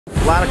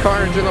A lot of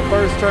carnage in the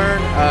first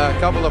turn. A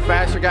couple of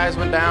faster guys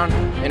went down.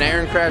 An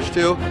Arenacross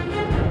too.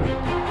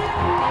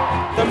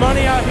 The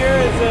money out here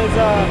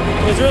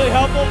is really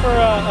helpful for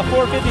a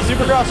 450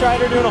 Supercross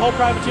rider doing a whole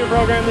privateer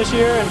program this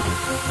year. And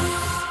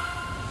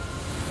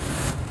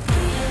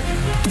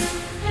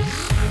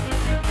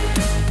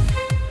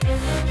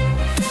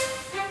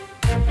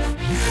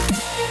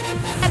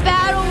that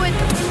battle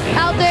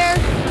out there,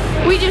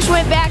 we just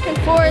went back and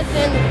forth,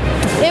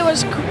 and it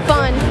was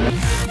fun.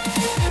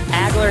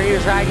 Agler, he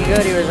was riding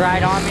good. He was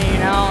right on me, you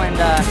know. And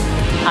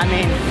I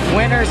mean,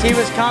 winners, he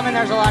was coming.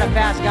 There's a lot of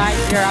fast guys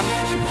here.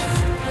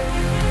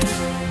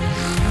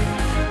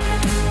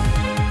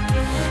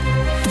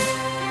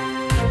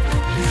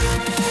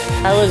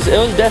 It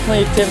was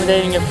definitely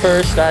intimidating at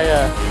first.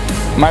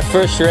 My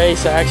first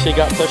race, I actually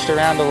got pushed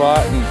around a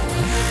lot, and